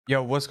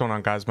Yo, what's going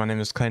on, guys? My name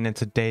is Clayton. In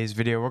today's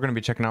video, we're going to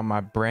be checking out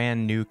my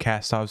brand new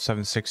Kastov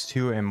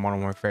 762 in Modern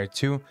Warfare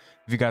 2.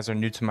 If you guys are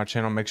new to my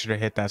channel, make sure to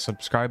hit that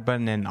subscribe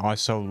button and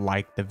also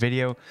like the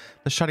video.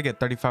 Let's try to get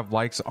 35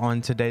 likes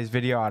on today's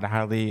video. I'd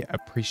highly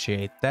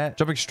appreciate that.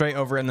 Jumping straight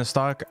over in the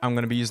stock, I'm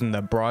going to be using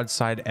the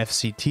broadside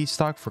FCT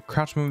stock for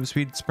crouch movement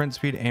speed, sprint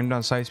speed, aim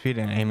down sight speed,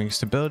 and aiming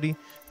stability.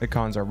 The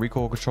cons are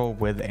recoil control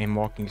with aim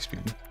walking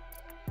speed.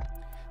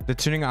 The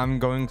tuning I'm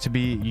going to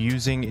be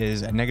using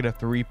is a negative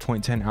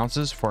 3.10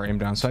 ounces for aim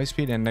down sight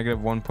speed and negative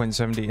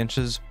 1.70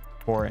 inches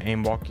for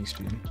aim walking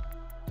speed.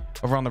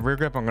 Over on the rear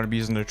grip, I'm going to be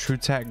using the True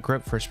Tack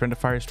grip for sprint to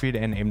fire speed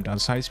and aim down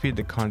sight speed.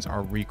 The cons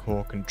are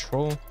recoil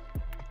control.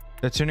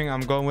 The tuning I'm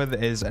going with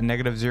is a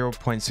negative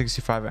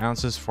 0.65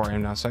 ounces for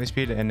aim down sight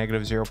speed and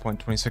negative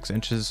 0.26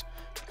 inches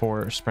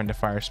for sprint to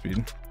fire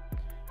speed.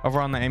 Over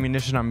on the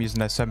ammunition, I'm using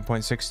that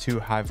 7.62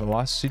 high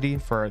velocity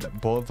for the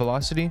bullet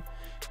velocity.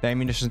 The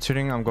ammunition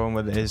tuning I'm going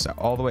with is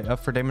all the way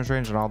up for damage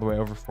range and all the way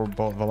over for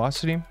bullet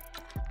velocity.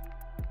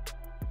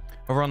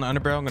 Over on the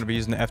underbarrel, I'm going to be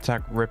using the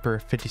FTAC Ripper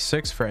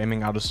 56 for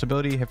aiming auto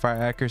stability, hipfire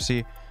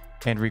accuracy,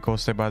 and recoil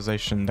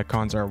stabilization. The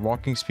cons are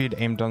walking speed,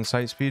 aim down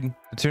sight speed.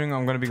 The tuning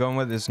I'm going to be going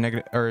with is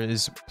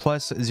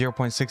plus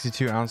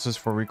 0.62 ounces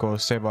for recoil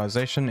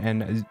stabilization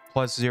and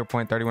plus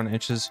 0.31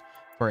 inches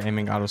for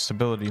aiming auto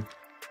stability.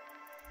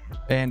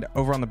 And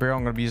over on the barrel,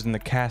 I'm going to be using the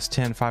Cast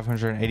 10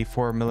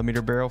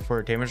 584mm barrel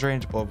for damage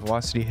range, bullet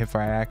velocity,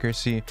 hipfire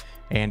accuracy,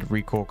 and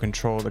recoil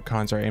control. The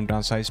cons are aim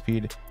down sight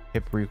speed,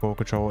 hip recoil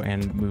control,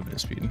 and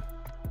movement speed.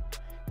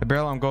 The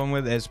barrel I'm going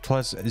with is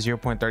plus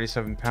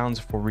 0.37 pounds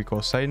for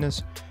recoil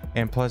sightedness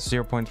and plus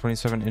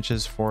 0.27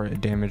 inches for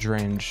damage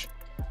range.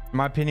 In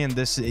my opinion,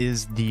 this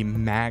is the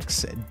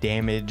max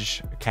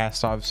damage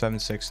Kastov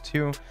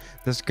 762.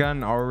 This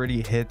gun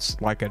already hits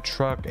like a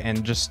truck,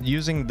 and just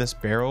using this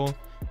barrel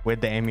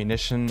with the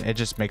ammunition, it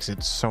just makes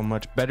it so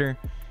much better.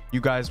 You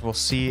guys will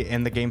see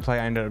in the gameplay, I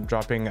ended up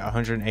dropping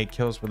 108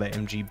 kills with the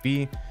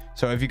MGB.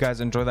 So if you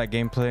guys enjoy that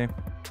gameplay,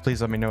 please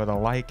let me know with a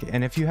like.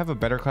 And if you have a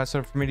better class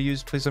setup for me to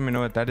use, please let me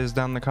know what that is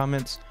down in the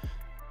comments.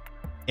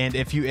 And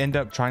if you end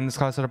up trying this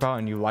class setup out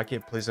and you like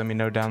it, please let me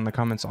know down in the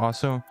comments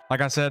also.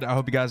 Like I said, I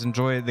hope you guys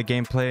enjoy the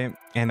gameplay,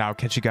 and I'll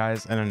catch you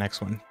guys in the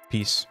next one.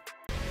 Peace.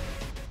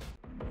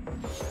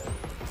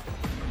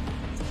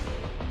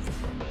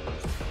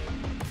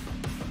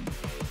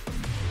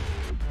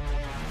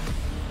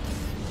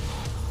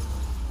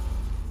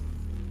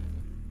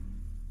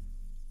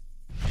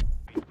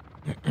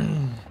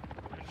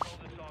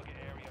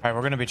 Alright,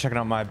 we're going to be checking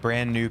out my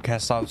brand new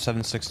Kastov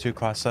 762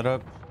 class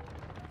setup.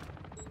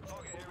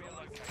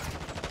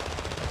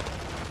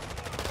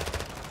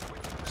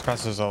 This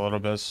class is a little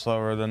bit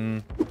slower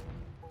than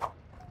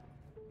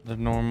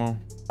normal.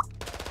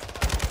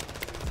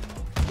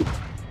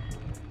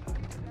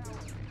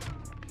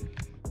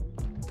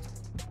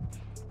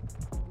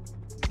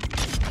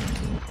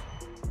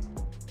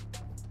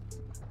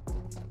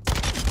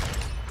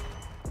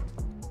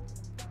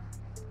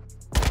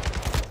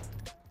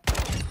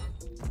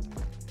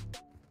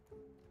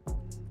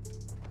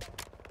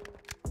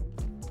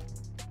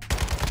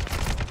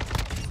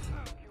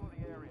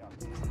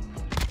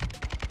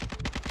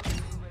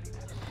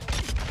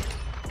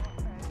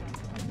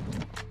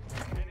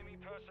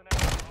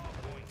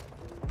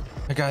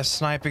 The guy's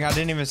sniping. I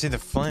didn't even see the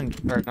flinch,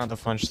 or not the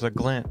flinch, the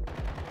glint.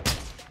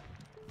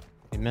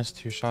 He missed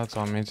 2 shots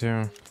on me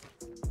too.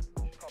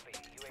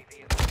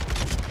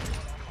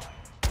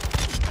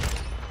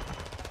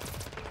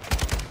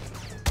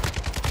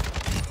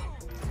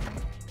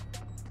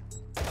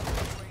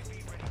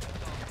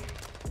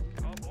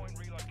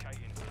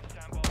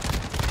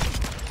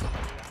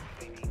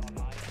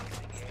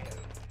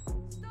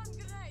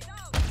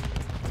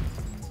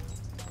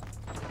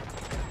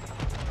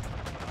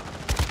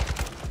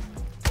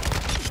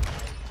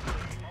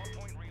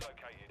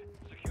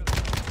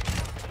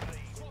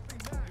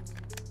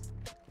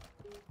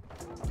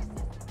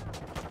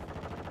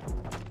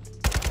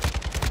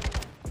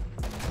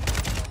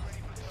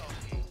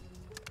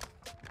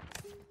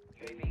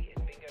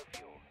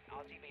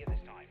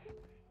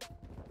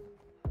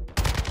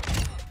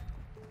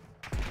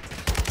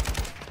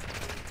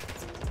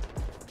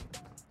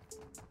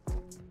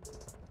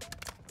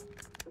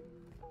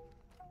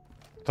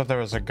 Thought there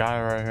was a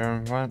guy right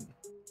here. What?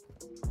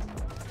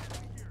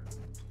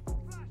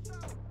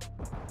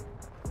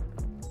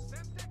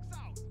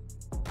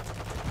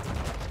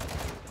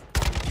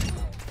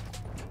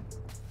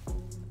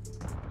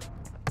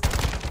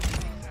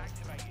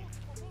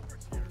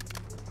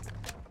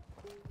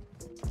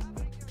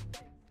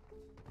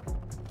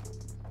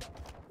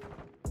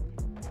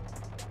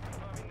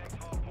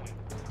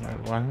 Wait,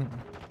 what?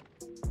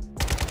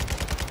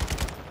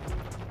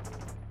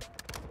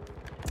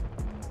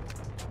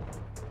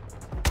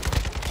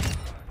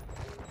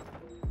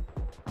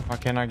 Why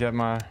can't I get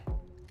my...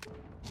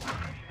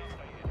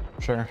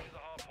 Sure.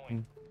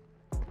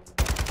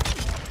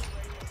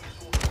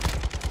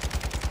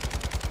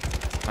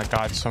 My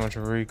god, so much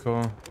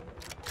recoil.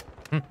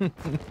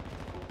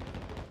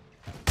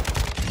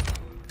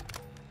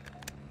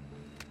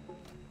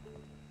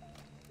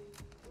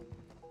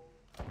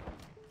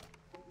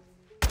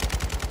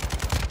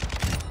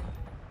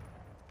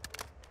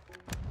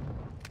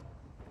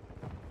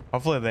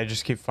 Hopefully they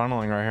just keep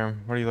funneling right here.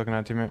 What are you looking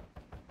at, teammate?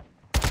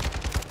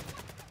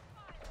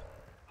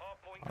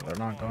 Oh, they're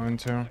not going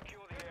to.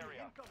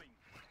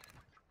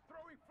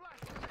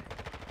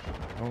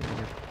 Oh,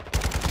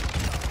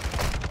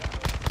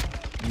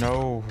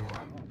 no.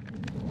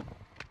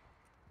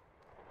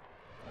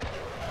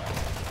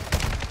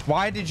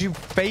 Why did you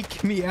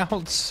fake me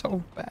out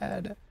so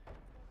bad?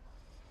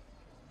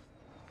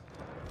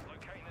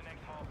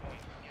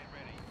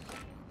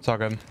 It's all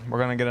good. We're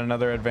gonna get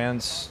another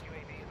advance.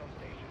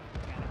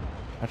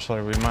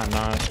 Actually, we might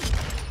not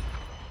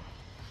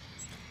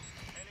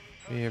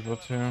be able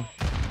to.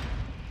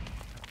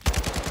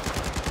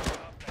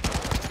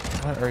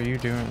 What are you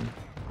doing?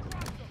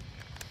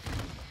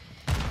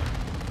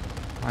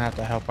 I have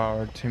to help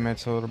our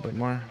teammates a little bit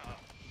more.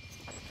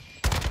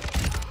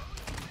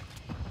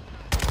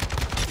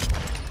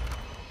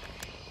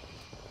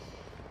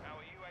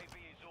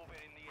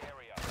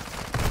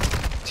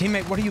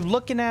 Teammate, what are you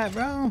looking at,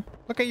 bro?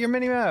 Look at your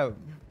mini map.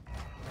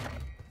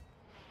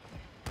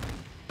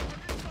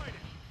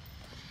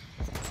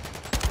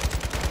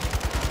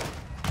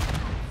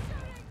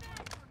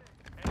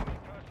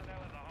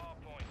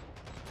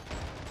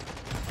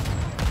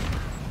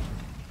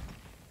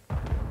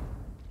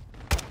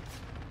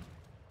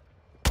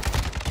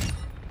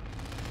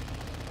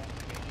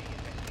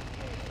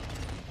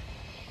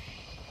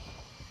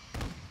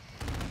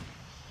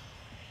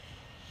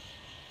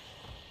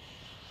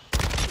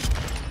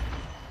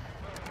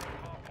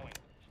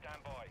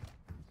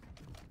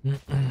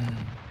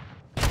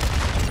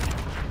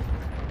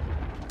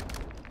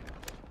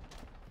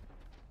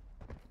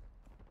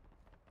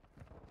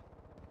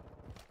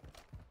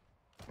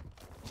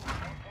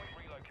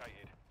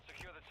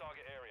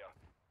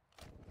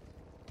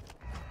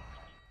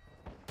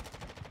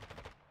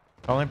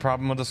 The only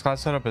problem with this class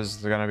setup is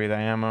gonna be the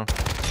ammo.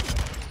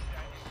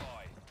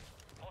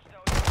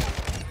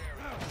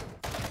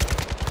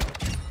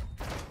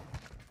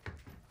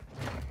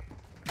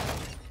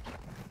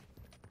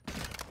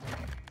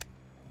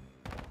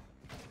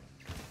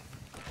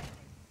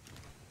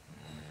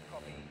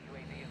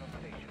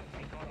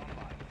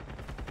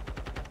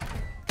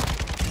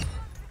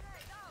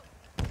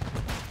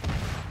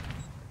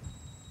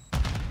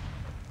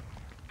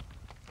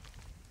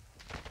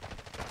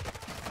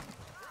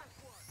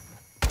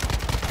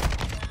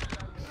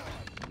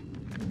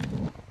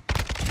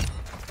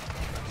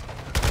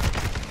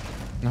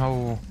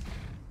 No.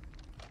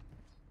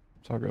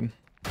 It's all good.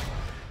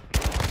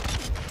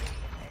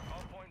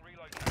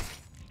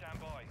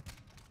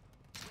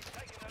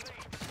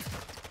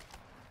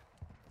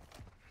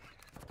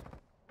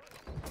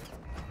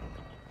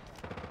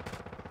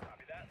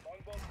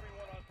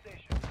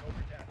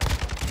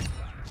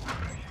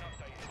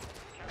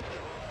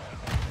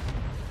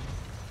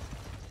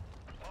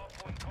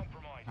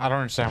 I don't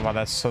understand why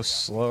that's so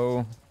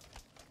slow.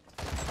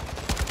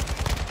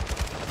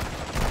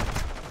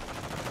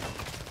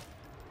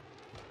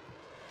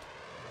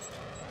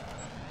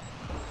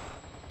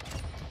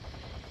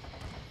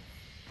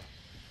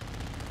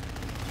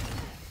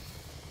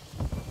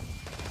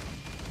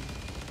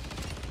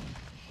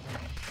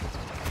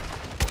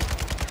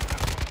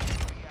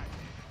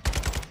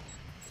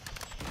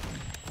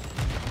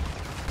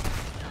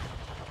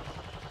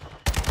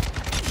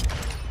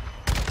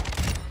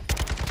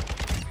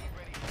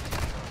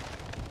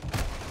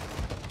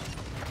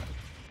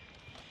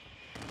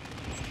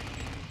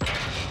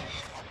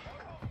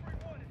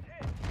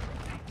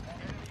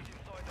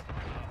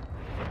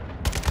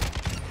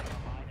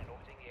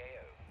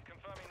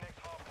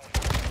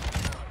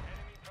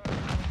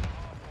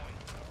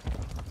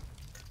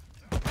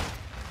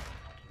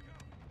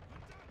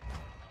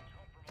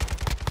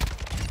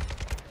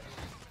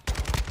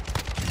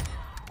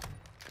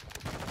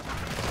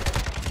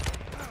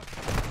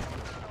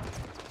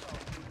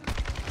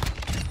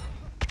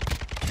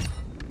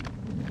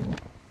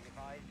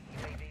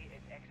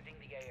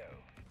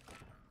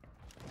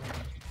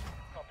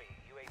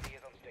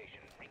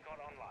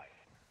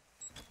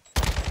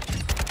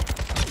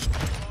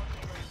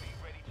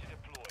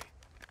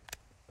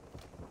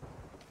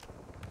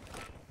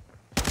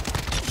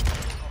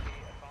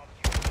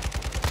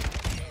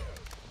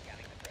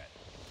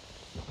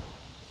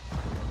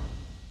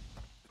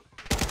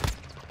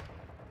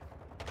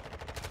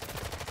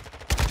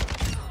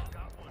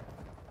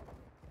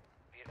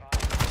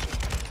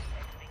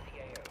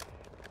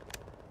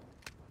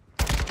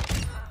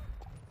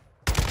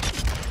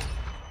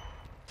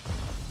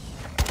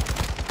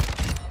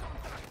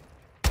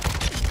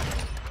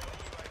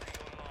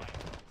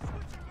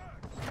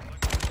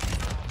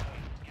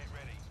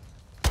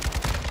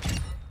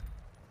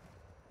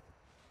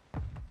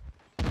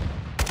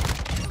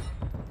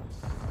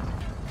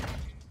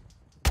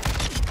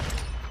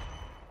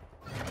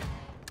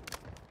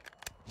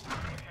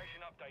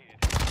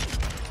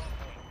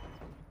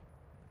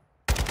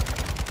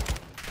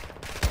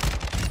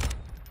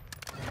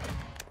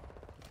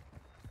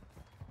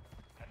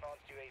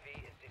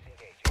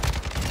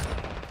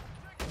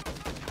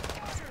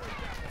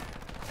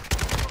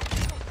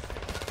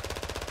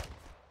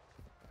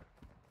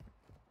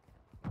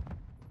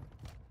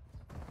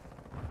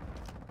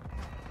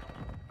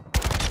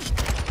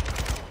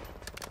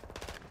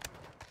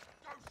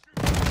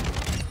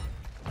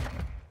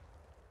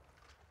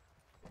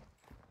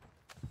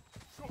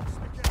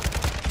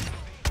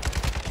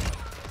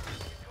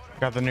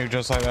 Got the nuke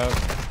just like that.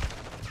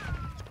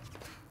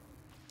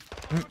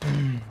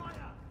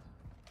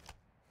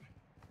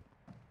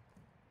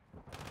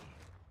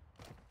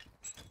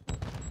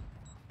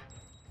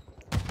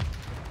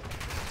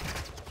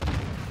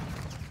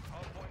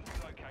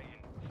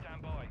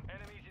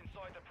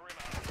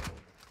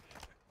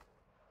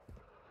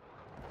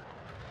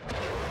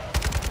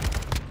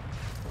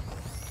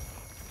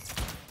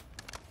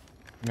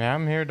 Yeah,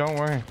 I'm here. Don't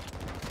worry.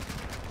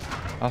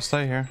 I'll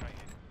stay here.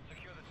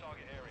 Secure the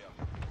target area.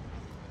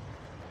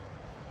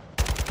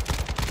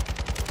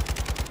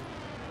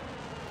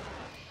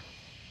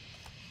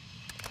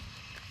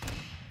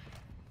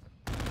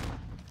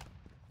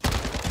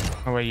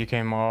 Oh wait, you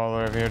came all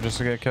over here just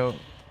to get killed.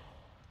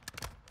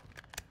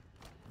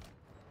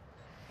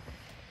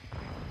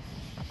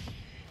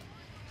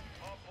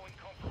 Hardpoint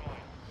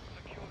compromised.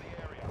 Secure the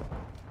area.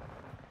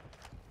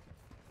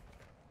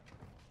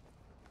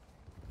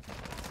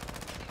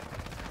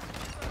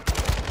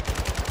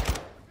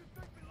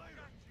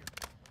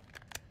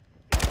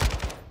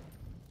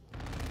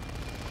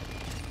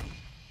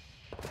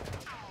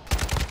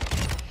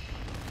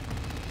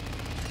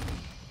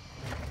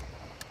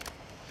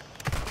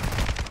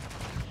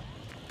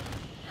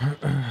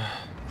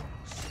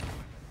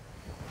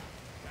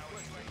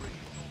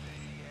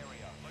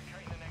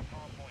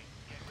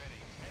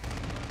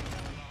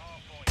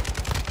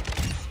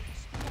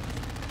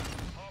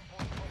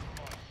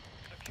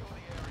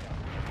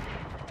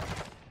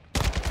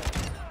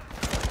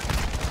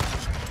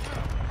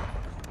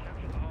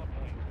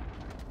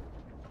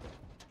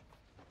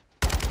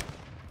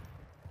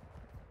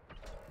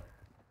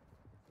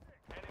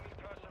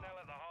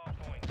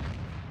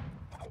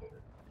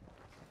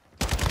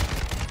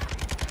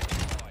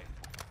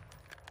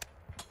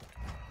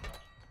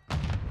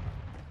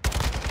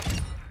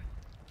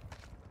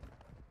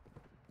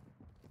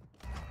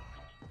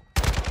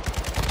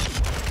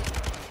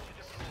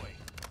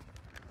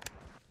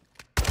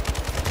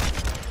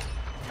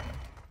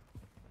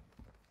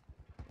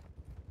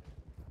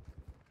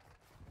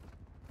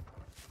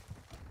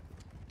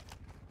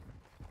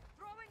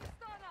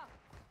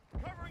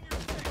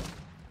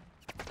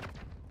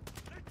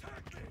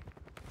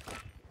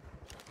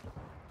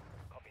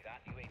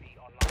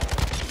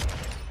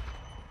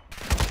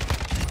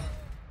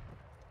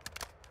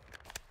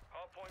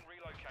 Hardpoint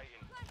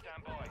relocating.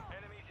 Stand by.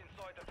 Enemies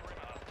inside the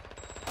perimeter.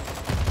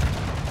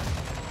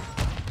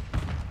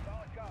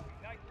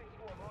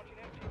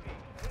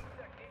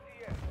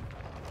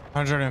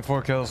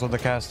 104 kills with the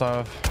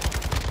Kastov. Standing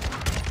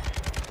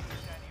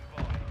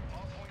by.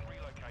 Hardpoint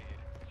relocated.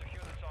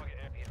 Secure the target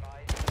area. Be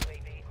advised,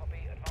 UAV copy.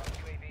 Advanced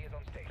UAV is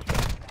on station.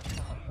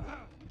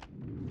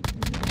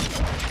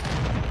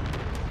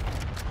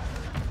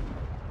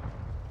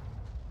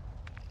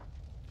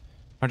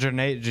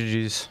 108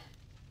 GGs.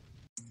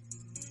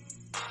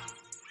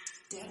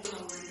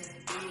 Deployed.